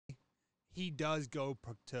he does go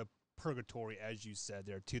to purgatory, as you said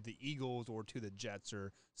there, to the Eagles or to the Jets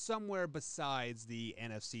or somewhere besides the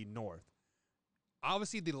NFC North.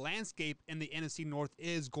 Obviously, the landscape in the NFC North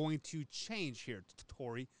is going to change here,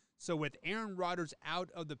 Tori. So with Aaron Rodgers out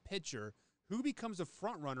of the picture, who becomes the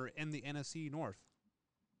front runner in the NFC North?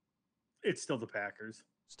 It's still the Packers.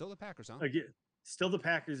 Still the Packers, huh? Again, still the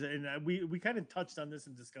Packers, and we kind of touched on this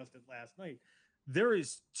and discussed it last night. There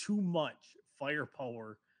is too much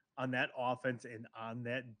firepower on that offense and on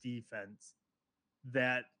that defense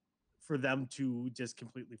that for them to just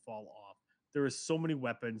completely fall off. There are so many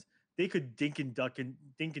weapons. They could dink and dunk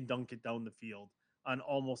it down the field on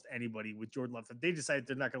almost anybody with Jordan Love. If they decide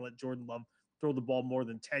they're not going to let Jordan Love throw the ball more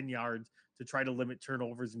than 10 yards to try to limit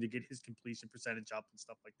turnovers and to get his completion percentage up and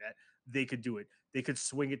stuff like that, they could do it. They could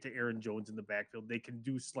swing it to Aaron Jones in the backfield. They can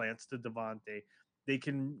do slants to Devontae. They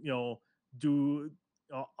can, do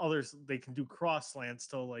others. They can do cross slants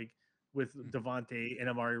to like with Devontae and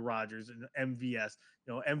Amari Rodgers and MVS.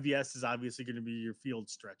 MVS is obviously going to be your field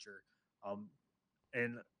stretcher.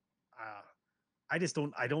 And I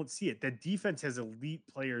don't see it. That defense has elite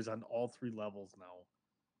players on all three levels now.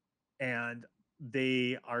 And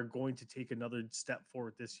they are going to take another step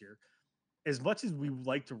forward this year. As much as we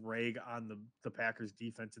like to rag on the Packers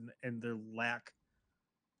defense and their lack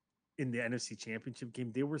in the NFC Championship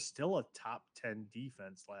game, they were still a top 10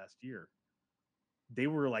 defense last year. They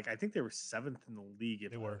were I think they were 7th in the league,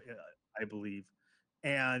 I believe.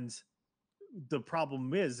 And the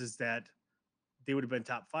problem is that they would have been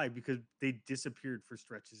top 5 because they disappeared for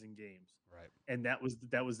stretches in games. Right. And that was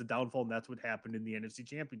the downfall, and that's what happened in the NFC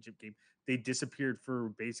Championship game. They disappeared for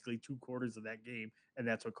basically 2 quarters of that game, and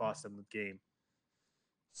that's what cost them the game.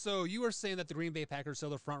 So you are saying that the Green Bay Packers are still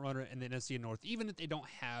the front runner in the NFC North, even if they don't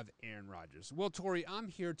have Aaron Rodgers. Well, Tori, I'm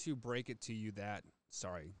here to break it to you that,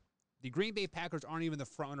 the Green Bay Packers aren't even the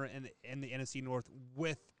front runner in the NFC North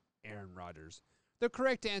with Aaron Rodgers. The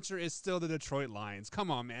correct answer is still the Detroit Lions.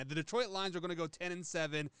 Come on, man. The Detroit Lions are going to go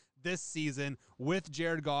 10-7 this season with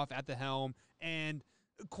Jared Goff at the helm. And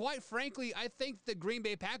quite frankly, I think the Green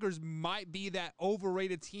Bay Packers might be that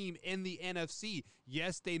overrated team in the NFC.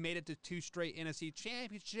 Yes, they made it to 2 straight NFC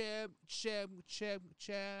championship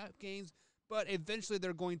games, but eventually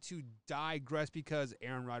they're going to digress because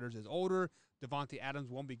Aaron Rodgers is older. Devontae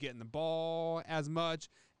Adams won't be getting the ball as much.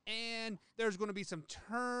 And there's going to be some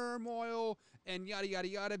turmoil and yada, yada,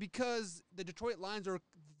 yada because the Detroit Lions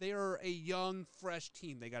they're a young, fresh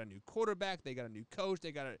team. They got a new quarterback. They got a new coach.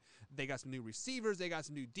 They got some new receivers. They got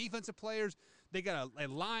some new defensive players. They got a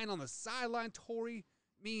line on the sideline, Tori.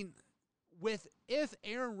 I mean, if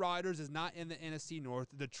Aaron Rodgers is not in the NFC North,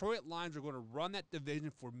 the Detroit Lions are going to run that division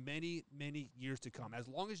for many, many years to come. As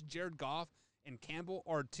long as Jared Goff and Campbell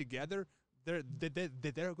are together, they're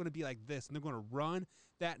going to be like this, and they're going to run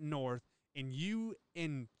that North, and you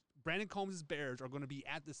and Brandon Combs' Bears are going to be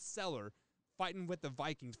at the cellar fighting with the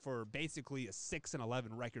Vikings for basically a 6-11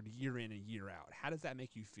 record year in and year out. How does that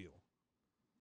make you feel?